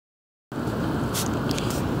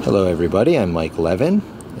Hello everybody, I'm Mike Levin,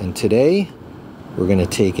 and today we're going to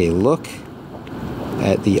take a look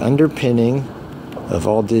at the underpinning of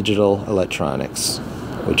all digital electronics,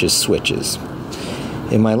 which is switches.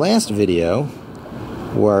 In my last video,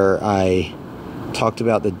 where I talked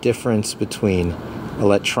about the difference between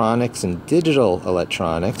electronics and digital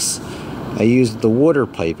electronics, I used the water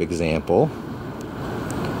pipe example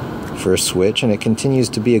for a switch, and it continues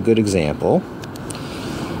to be a good example.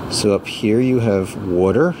 So up here you have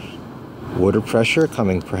water pressure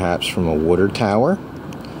coming perhaps from a water tower,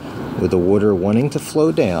 with the water wanting to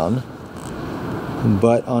flow down,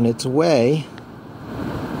 but on its way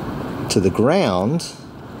to the ground,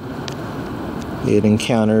 it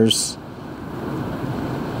encounters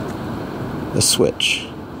a switch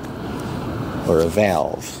or a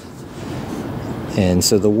valve. And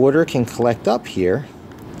so the water can collect up here,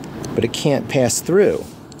 but it can't pass through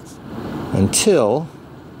until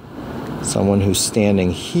someone who's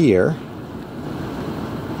standing here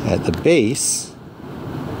at the base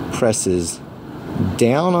presses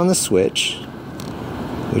down on the switch,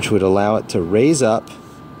 which would allow it to raise up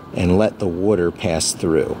and let the water pass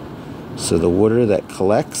through. So the water that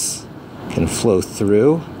collects can flow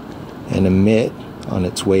through and emit on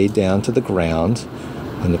its way down to the ground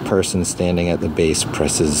when the person standing at the base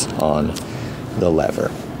presses on the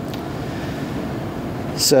lever.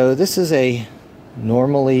 So this is a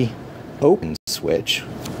normally open switch,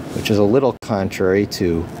 which is a little contrary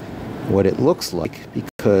to what it looks like,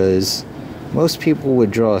 because most people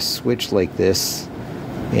would draw a switch like this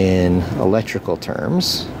in electrical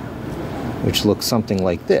terms, which looks something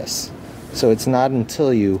like this. So it's not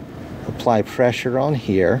until you apply pressure on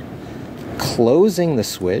here, closing the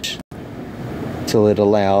switch till it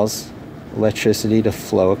allows electricity to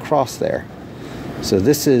flow across there. So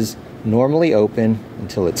this is normally open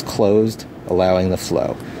until it's closed, allowing the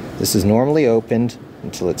flow. This is normally opened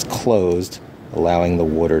until it's closed, allowing the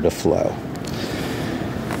water to flow.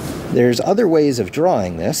 There's other ways of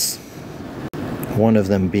drawing this, one of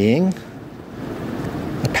them being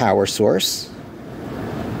a power source,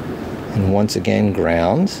 and once again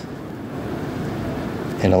ground,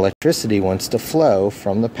 and electricity wants to flow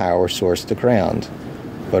from the power source to ground,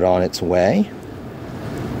 but on its way,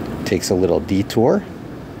 takes a little detour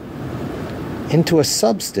into a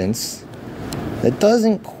substance that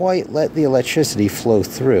doesn't quite let the electricity flow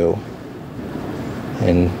through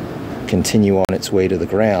and continue on its way to the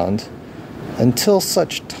ground until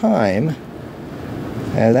such time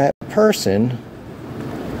as that person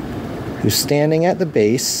who's standing at the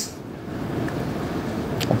base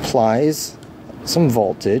applies some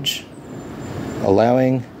voltage,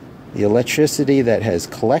 allowing the electricity that has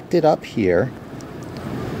collected up here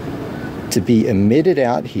to be emitted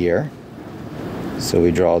out here. So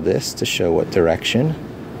we draw this to show what direction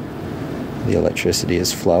the electricity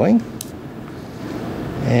is flowing,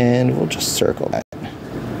 and we'll just circle that,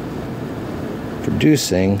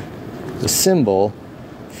 producing the symbol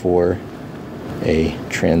for a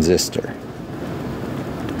transistor.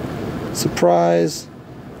 Surprise!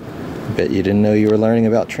 I bet you didn't know you were learning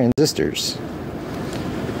about transistors.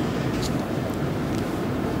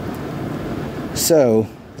 So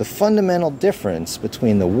the fundamental difference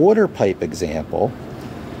between the water pipe example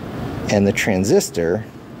and the transistor,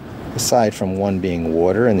 aside from one being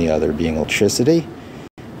water and the other being electricity,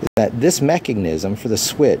 is that this mechanism for the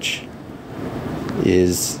switch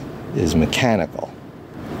is mechanical.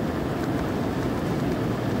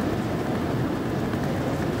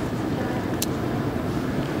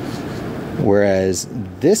 Whereas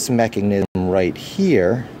this mechanism right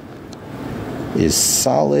here is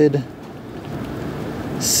solid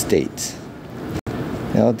state.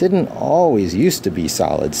 Now, it didn't always used to be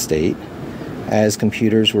solid state. As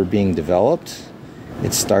computers were being developed,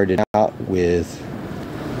 it started out with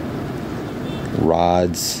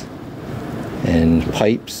rods and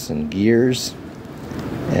pipes and gears,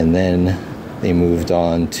 and then they moved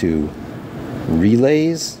on to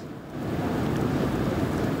relays,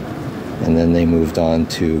 and then they moved on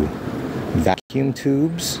to vacuum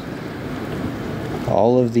tubes,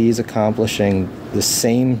 all of these accomplishing the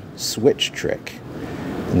same switch trick,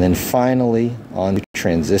 and then finally on to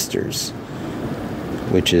transistors,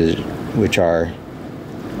 which are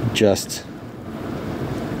just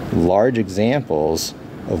large examples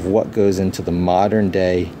of what goes into the modern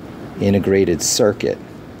day integrated circuit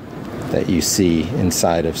that you see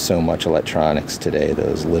inside of so much electronics today.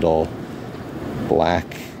 Those little black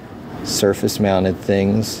surface mounted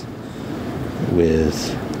things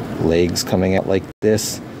with legs coming out like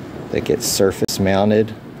this that get surface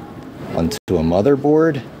mounted onto a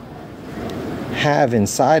motherboard have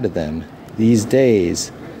inside of them these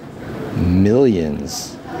days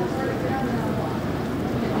millions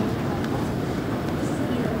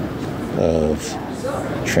of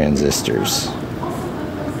transistors,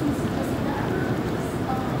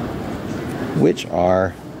 which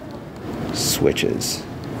are switches.